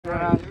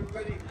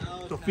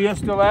Sofia's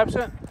still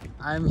absent?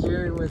 I'm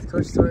here with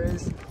Coach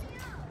Torres.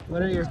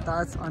 What are your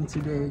thoughts on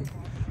today?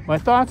 My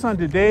thoughts on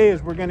today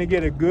is we're going to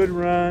get a good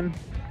run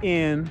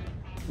in.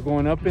 We're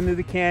going up into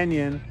the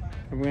canyon,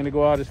 and we're going to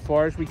go out as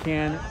far as we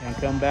can and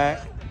come back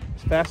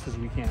as fast as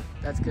we can.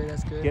 That's good,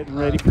 that's good. Getting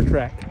ready for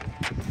track.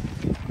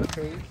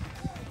 Okay.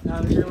 Now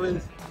I'm here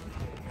with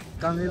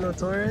Camilo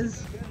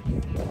Torres.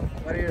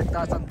 What are your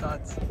thoughts on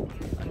thoughts?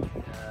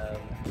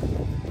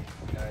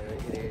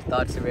 Your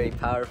thoughts are very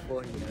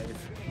powerful. You know,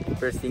 it's the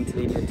first thing to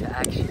lead you into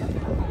action.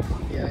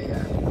 Yeah. You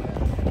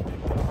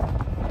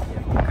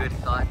have good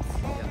thoughts,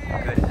 you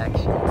have good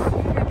actions.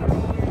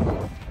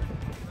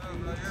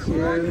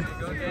 Here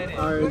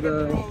are the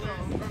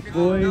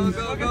boys.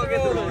 Go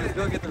get the rollers.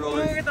 Go get the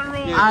rollers. Go get the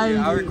rollers.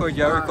 Yeah, I'll record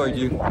you. I'll record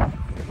you.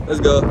 Let's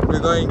go. We're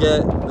going to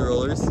get the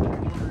rollers.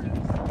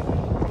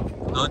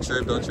 Don't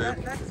trip. Don't trip.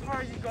 That's as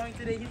far as he's going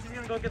today. He's just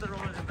gonna go get the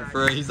rollers and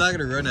back. He's not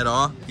gonna run at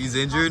all. He's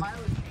injured.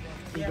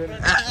 Hey!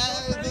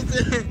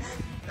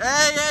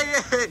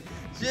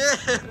 Chill.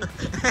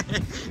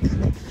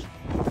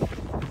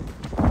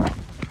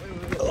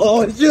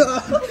 Oh yeah.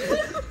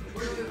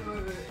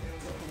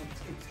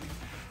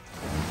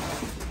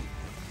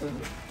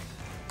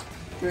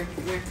 Drink,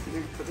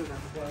 put it on.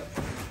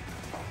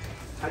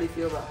 How do you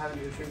feel about having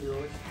to return your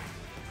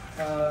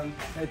rollers?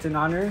 It's an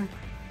honor.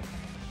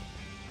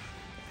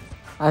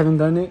 I haven't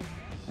done it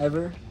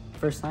ever.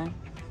 First time.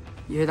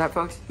 You hear that,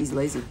 folks? He's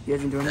lazy. He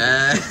hasn't done it.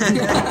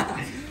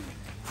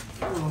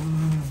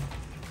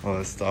 Oh,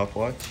 a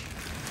stopwatch.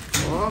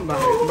 Oh,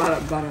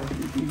 about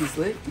you be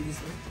slick.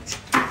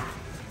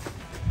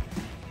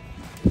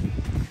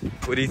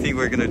 What do you think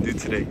we're gonna do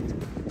today?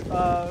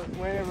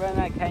 We're gonna run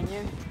that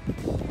canyon.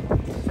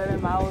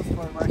 7 miles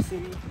for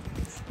varsity.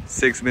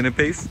 6-minute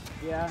pace.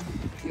 Yeah.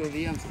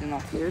 POV, I'm still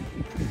not cleared.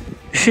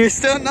 You're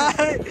still not?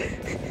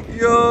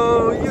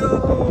 Yo.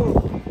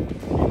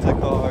 Pizza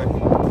car.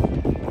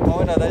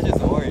 Oh no, that's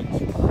just orange.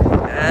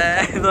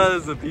 I thought it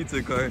was a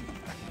pizza car.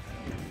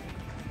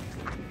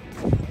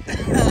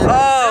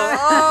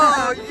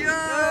 Oh,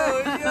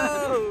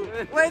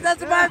 yo. Wait,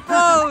 that's my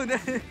phone.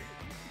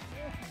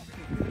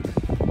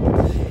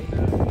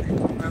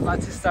 We're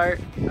about to start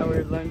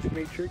our lunch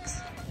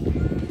matrix.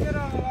 Get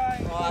on the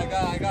line. Oh, I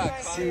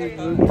got See, I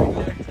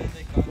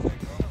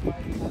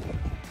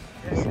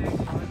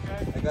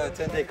got a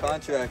 10-day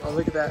contract. oh,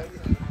 look at that.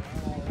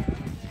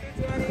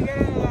 Get on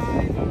the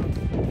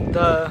line.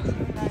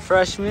 The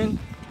freshmen.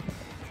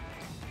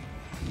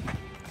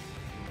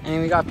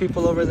 And we got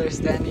people over there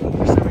standing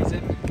for some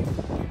reason.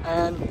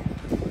 And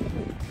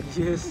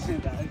yes,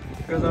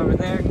 goes over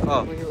there.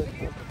 Oh.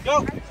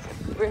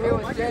 We're here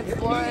with Jen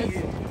Flores. We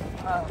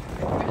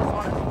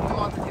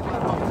want the people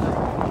at home to know.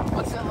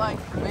 What's it like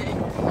being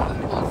one of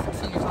the coolest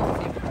seniors on the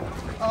team?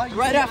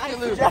 Right after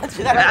Luke.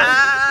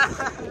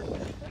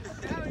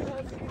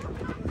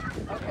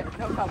 Okay,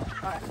 no problem.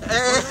 Alright.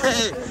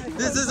 Hey,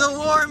 this is a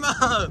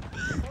warm-up.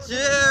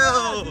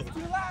 Chill.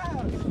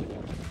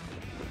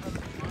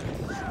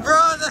 Bro,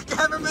 the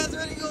cameraman's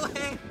running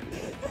away.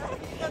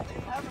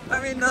 I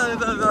mean,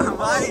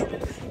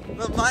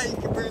 the mic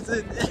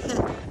person.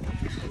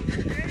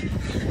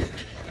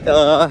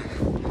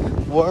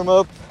 Warm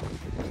up.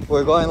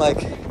 We're going like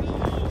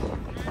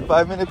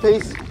 5-minute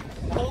pace.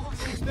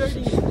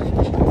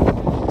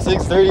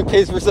 6:30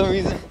 pace for some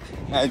reason.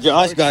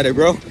 Josh got it,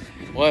 bro.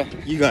 What?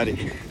 You got it.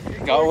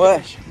 Got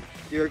what?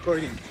 You're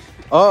recording.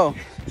 Oh.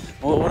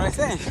 Well, what am I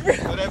saying?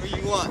 Whatever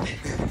you want.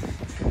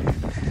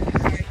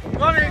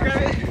 Come on here,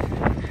 grab it.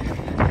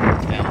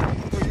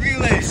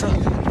 Relay.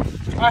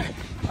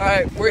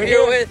 Alright, we're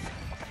here with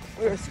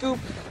Scoop.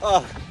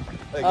 Oh.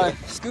 Okay.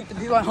 Scoop, the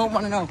people at home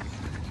want to know.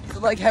 It's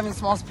like having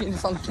small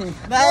penis on the team.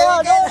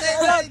 No,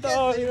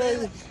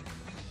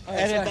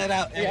 Edit that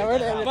out. Yeah, we're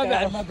gonna edit My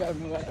that bad.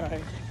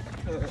 out.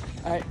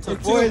 Alright, The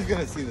take boy is 2.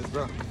 gonna see this,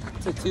 bro.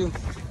 Take 2.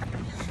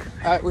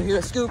 Alright, we're here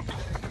at Scoop.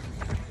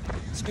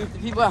 Scoop, the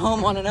people at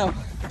home want to know.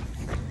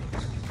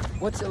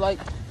 What's it like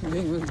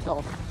being really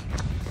tall?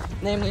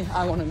 Namely,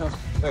 I want to know.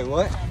 Wait,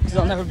 what? Because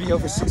I'll never be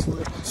over 6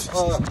 foot.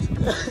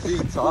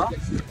 Being tall?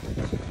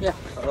 Yeah.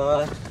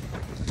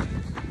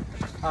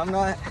 I'm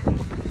not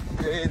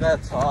really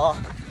that tall,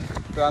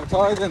 but I'm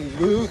taller than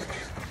Luke,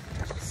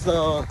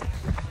 so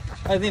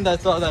I think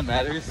that's all that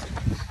matters.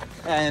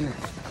 And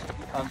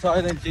I'm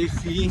taller than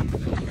JC,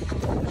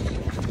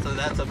 so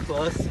that's a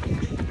plus.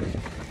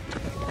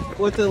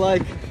 What's it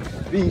like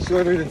being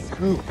shorter than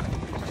Scoop?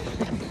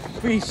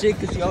 Pretty shit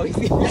because you always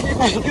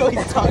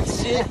talk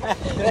shit.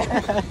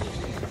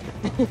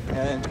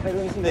 And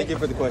thank you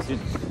for the question.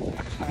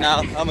 Now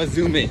I'm gonna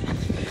zoom in.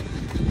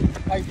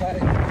 I got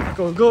it.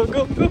 Go.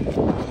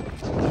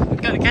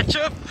 Gotta catch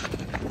up.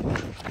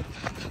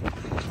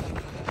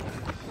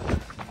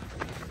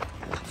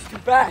 It's too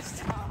fast.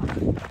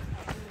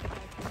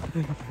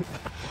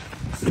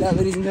 See that,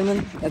 ladies and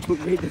gentlemen? That's what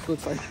greatness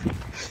looks like.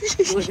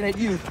 Looking at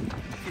you,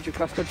 future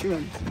cross-country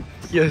runners.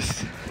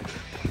 Yes.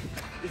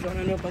 Just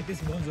running up like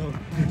this bozo.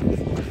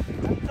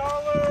 I'm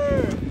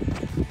taller.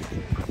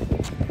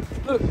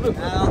 Look.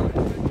 Now,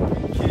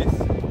 kiss.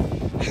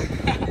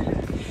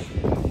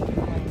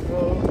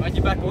 Bro.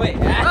 you back away.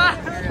 We're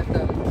at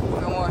the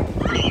Fillmore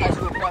High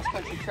School cross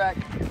country track.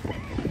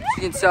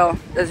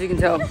 As you can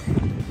tell,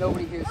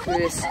 nobody here is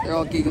serious. They're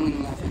all giggling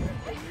and laughing.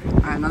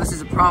 Alright, now this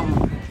is a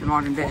problem in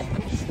modern day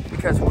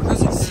because we're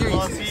losing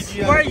seriousness.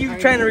 Why are you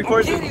trying to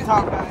record So this?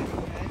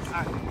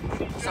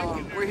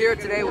 we're here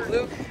today with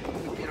Luke.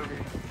 Get over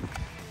here.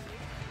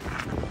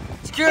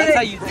 Security. That's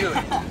how you do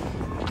it.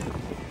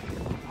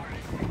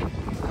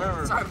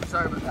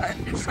 Sorry about that.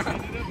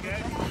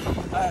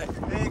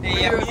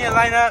 Hey, yeah, we need to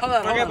line up. Hold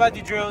on, Forget about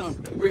the drills.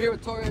 We're here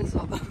with Torres.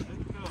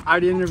 I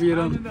already interviewed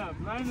him.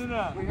 Line it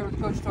up. We're here with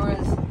Coach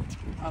Torres.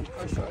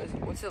 Coach Torres,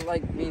 what's it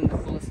like being the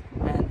coolest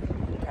man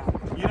in town?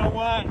 You know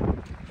what?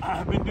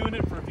 I've been doing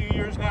it for a few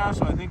years now,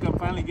 so I think I'm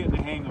finally getting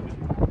the hang of it.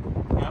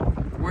 Yeah.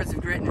 Words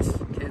of greatness,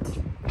 kids.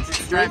 Just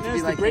strive to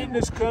be like The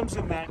greatness comes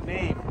in that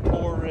name,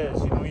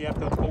 Torres. You know, you have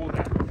to uphold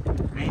that,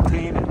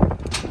 maintain it.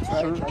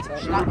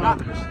 That's right.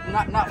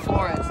 Not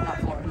Flores, not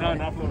Flores. No,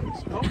 not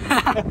Flores. Nope.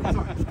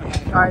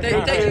 All right,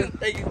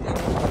 thank you.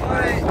 All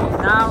right,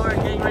 now we're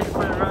getting ready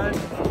for the run.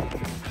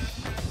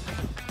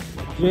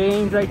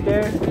 James right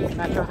there,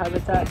 natural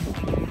habitat.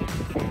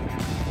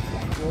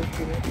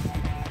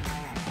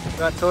 We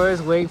got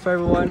Torres waiting for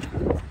everyone.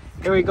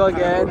 Here we go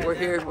again. We're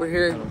here. Hold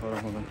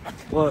on.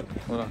 What?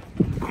 Hold on.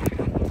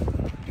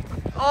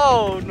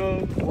 Oh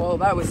no. Well,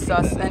 that was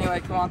sus. Anyway,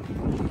 come on.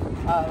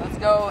 Let's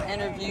go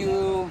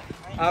interview.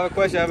 I have a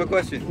question.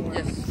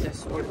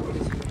 Yes. What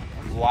is it?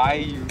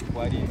 Why do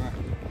you run?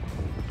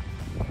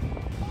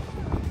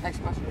 Next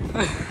question.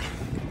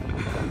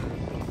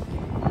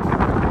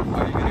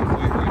 Are you gonna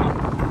quit running?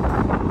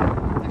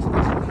 Next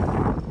question.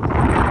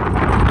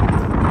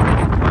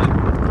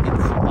 What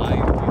inspired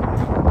you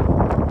to run?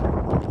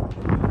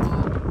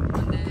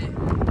 One day,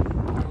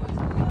 I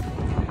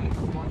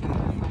was walking in the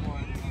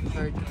Fillmore,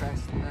 very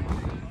depressed, and then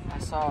I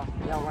saw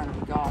the outline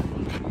of God.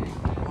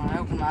 When I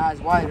opened my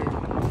eyes wider, it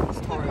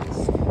was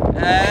Torres. I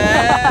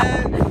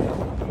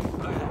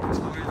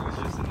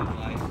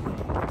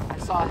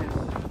saw him.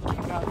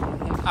 Came out from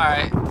him. All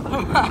right.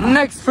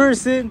 Next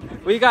person,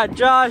 we got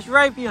Josh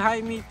right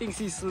behind me. Thinks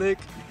he's slick.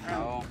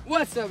 No.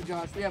 What's up,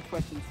 Josh? We have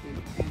questions for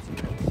you.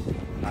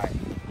 Answer.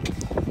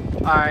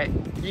 All right.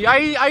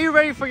 Are you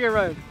ready for your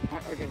run?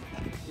 Okay.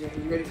 You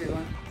ready for your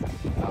one?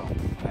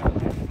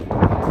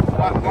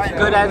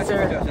 Good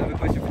answer. I have a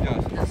question for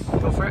Josh. Yes.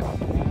 Go for it.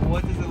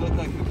 What does it look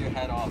like with your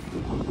hat off?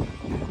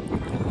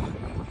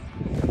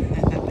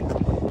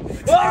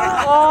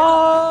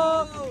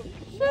 Oh!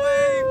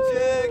 Wave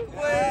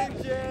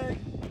check.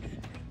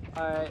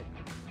 All right.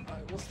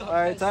 We'll stop. All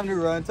right, time to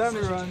run. Time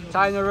to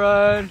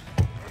run.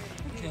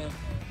 Okay.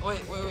 Wait.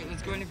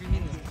 Let's go interview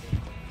Milo.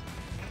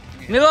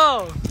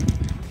 Milo,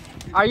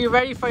 are you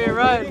ready for your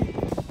run?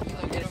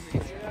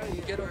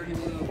 Get over here,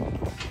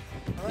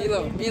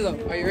 Milo,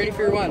 are you ready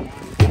for your run?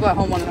 People at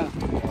home want to know.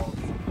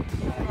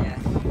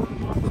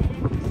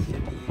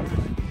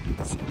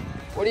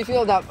 What do you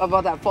feel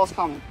about that false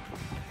comment?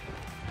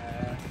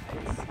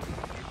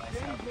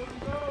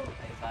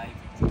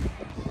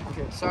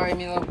 Okay, sorry,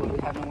 Milo, but we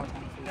have no more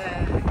time for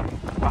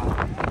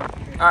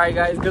you. All right,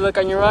 guys. Good luck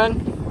on your run.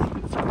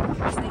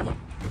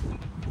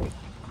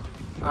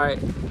 All right.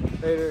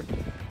 Later.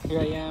 Here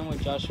I am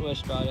with Joshua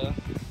Estrada.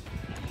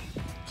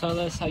 Tell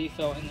us how you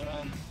felt in the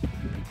run.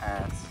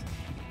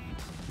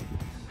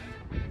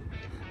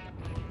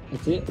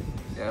 That's it?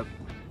 Yep.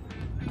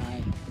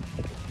 Alright.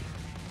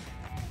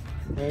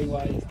 Very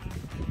wise.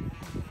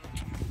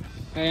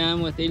 Here I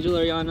am with Angel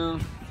Ariano.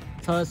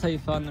 Tell us how you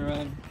felt in the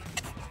run.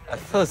 I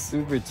felt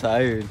super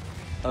tired.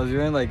 I was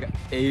running like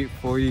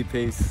 8:40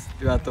 pace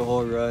throughout the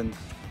whole run.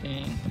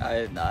 Dang.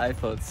 I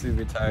felt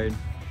super tired.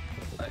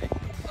 Like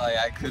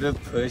I could have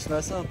pushed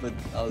myself, but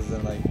I was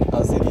thinking,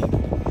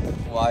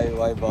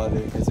 why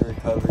bother? It's a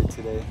recovery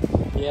today.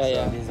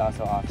 Yeah. This is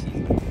also off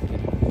season.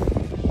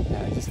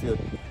 Yeah, I just feel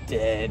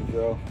dead,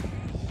 bro.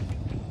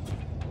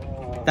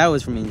 That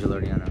was from Angel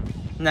Oriano.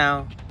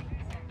 Now,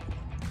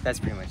 that's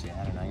pretty much it.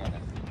 I don't know.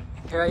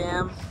 Here I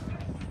am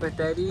with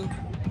Eddie.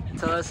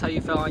 Tell us how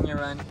you felt on your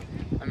run.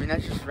 I mean, I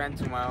just ran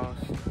 2 miles,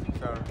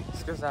 so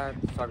it's because I had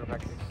soccer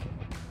practice.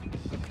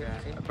 Okay.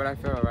 But I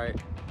feel alright.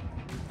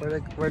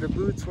 Where the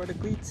boots? Where the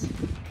cleats?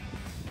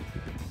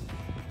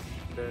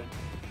 The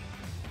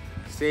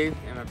save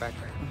in my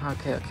backpack.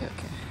 Okay.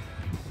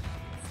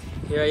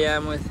 Here I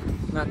am with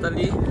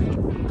Natalie.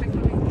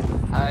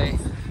 Hi.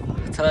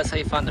 Tell us how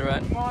you found the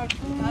run. I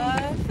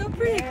feel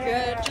pretty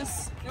good.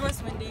 Just it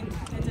was windy.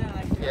 I didn't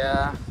like it.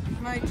 Yeah.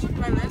 My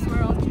legs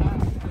were all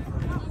chapped.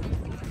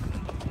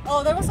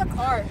 Oh, there was a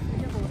car. Be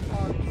careful with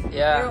cars.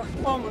 Yeah.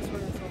 They almost were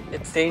so.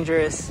 It's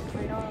dangerous. I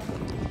know.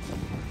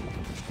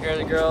 Here are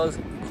the girls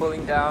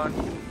cooling down.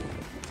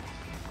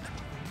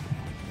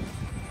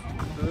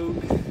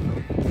 Luke.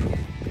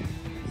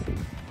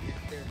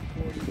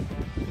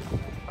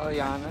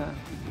 Eliana.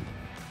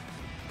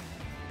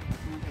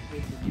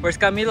 Where's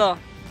Camilo?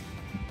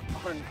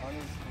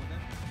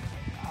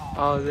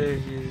 Oh, there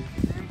he is.